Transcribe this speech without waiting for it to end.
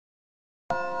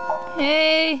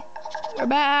Hey, we're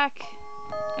back.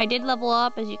 I did level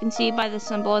up, as you can see by the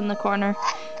symbol in the corner.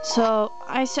 So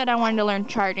I said I wanted to learn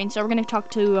charging, so we're gonna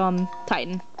talk to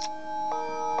Titan.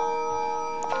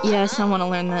 Yes, I want to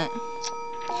learn that.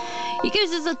 He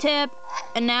gives us a tip,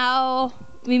 and now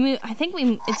we move. I think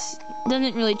it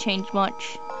doesn't really change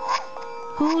much.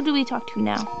 Who do we talk to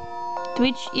now? Do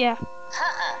we? Yeah.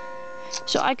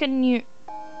 So I can use.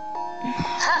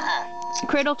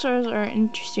 Cradle tours are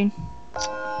interesting.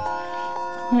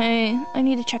 I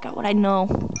need to check out what I know.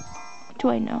 What do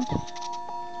I know?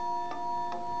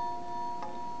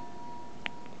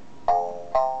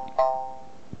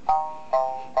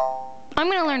 I'm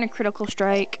gonna learn a critical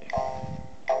strike.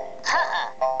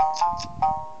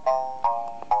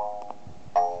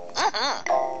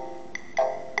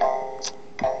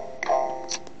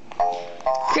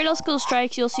 Critical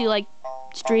strikes, you'll see like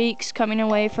streaks coming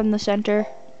away from the center.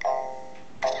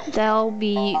 That'll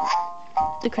be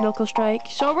the critical strike.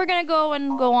 So we're gonna go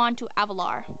on to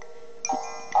Avalar.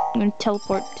 I'm gonna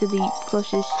teleport to the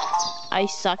closest. I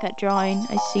suck at drawing,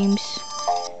 it seems.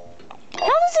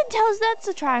 How does it tell us that's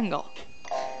a triangle?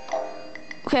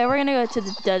 Okay, we're gonna go to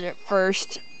the desert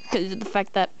first because of the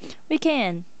fact that we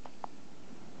can.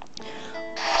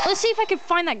 Let's see if I can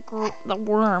find the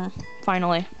worm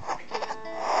finally.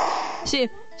 See,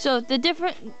 so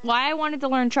why I wanted to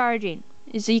learn charging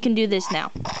is so you can do this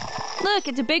now. Look,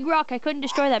 it's a big rock. I couldn't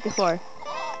destroy that before.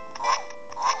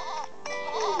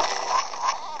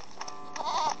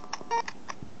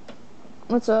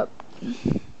 What's up?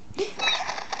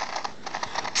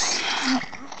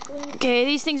 Okay,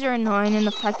 these things are annoying, and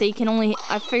the fact that you can only,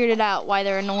 I figured it out why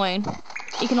they're annoying.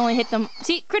 You can only hit them.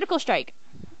 See, critical strike.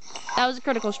 That was a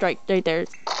critical strike right there.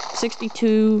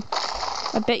 62.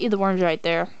 I bet you the worm's right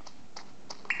there.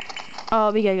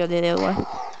 Oh, we gotta go the other way.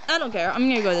 I don't care. I'm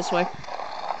gonna go this way.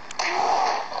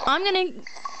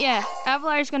 Yeah,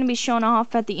 Avalar is gonna be shown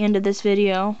off at the end of this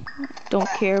video. Don't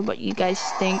care what you guys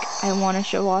think I want to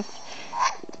show off.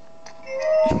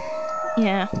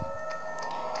 Yeah.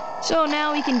 So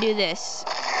now we can do this.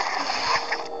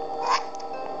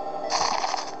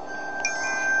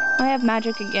 I have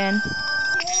magic again.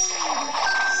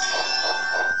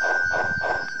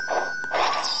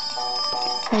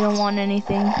 I don't want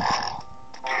anything.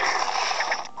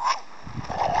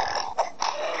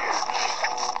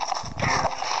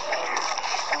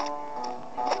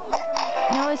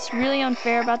 You know what's really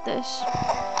unfair about this?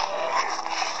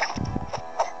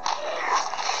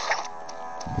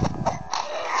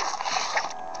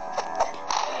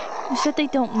 Is that they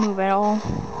don't move at all.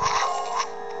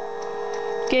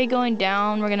 Okay, going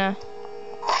down, we're gonna...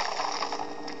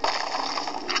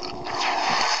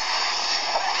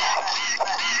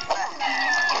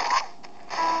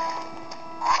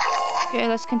 Okay,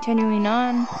 let's continuing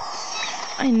on.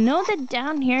 I know that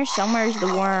down here somewhere is the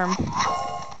worm.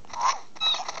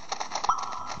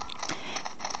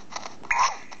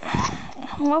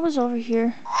 What was over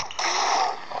here?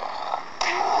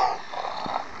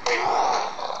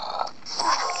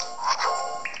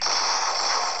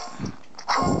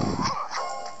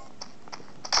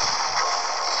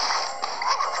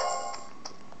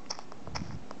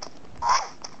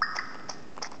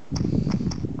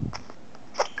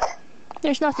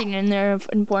 There's nothing in there of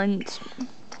importance.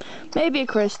 Maybe a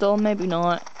crystal, maybe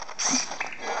not.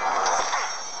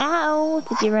 Ow,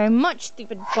 thank you very much,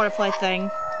 stupid butterfly thing.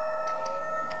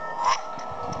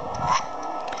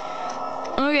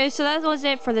 Okay, so that was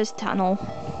it for this tunnel.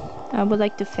 I would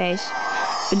like to face.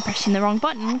 Been pressing the wrong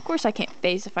button. Of course I can't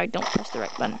face if I don't press the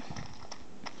right button.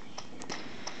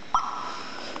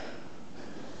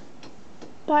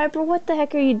 Piper, what the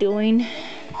heck are you doing?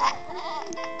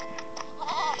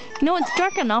 You know, it's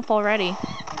dark enough already.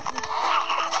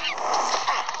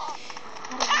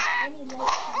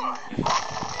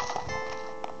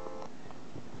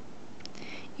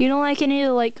 You don't like any of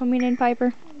the light coming in,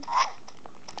 Piper?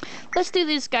 Let's do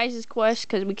this guys' quest,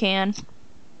 because we can.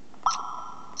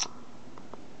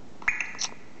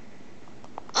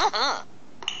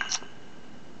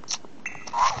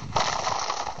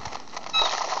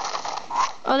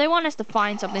 Oh, they want us to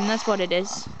find something, that's what it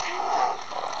is.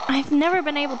 I've never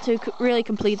been able to really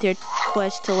complete their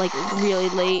quest till like really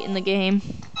late in the game.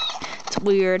 It's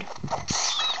weird.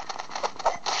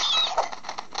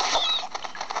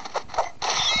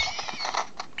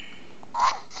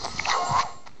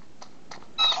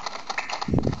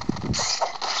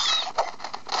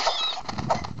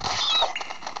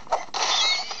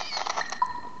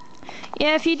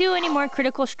 Yeah, if you do any more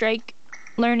critical strike,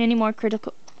 learn any more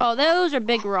critical... Oh, those are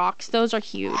big rocks. Those are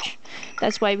huge.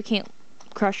 That's why we can't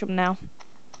crush them now.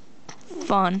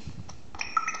 Fun.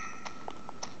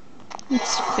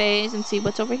 Let's phase and see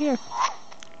what's over here.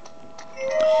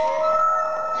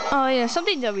 Oh yeah,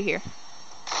 something's over here.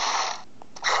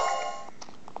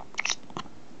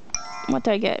 What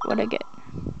did I get? What did I get?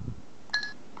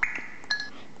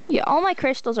 Yeah, all my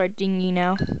crystals are dingy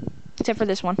now. Except for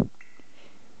this one.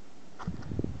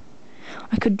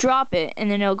 I could drop it and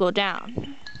then it'll go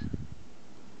down.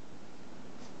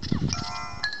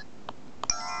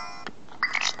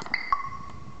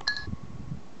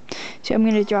 So I'm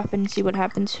gonna drop it and see what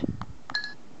happens.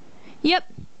 Yep.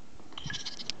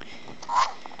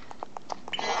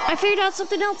 I figured out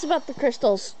something else about the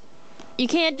crystals. You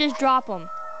can't just drop them.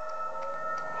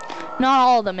 Not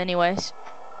all of them anyways.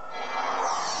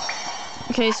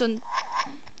 Okay, so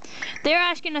they're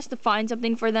asking us to find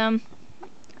something for them.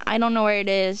 I don't know where it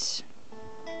is.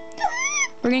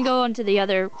 We're gonna go into the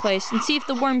other place and see if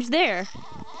the worm's there.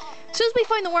 As soon as we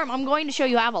find the worm, I'm going to show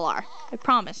you Avalar. I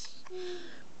promise.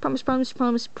 Promise, promise,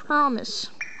 promise, promise.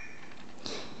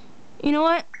 You know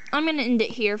what? I'm gonna end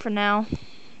it here for now,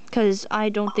 because I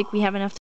don't think we have enough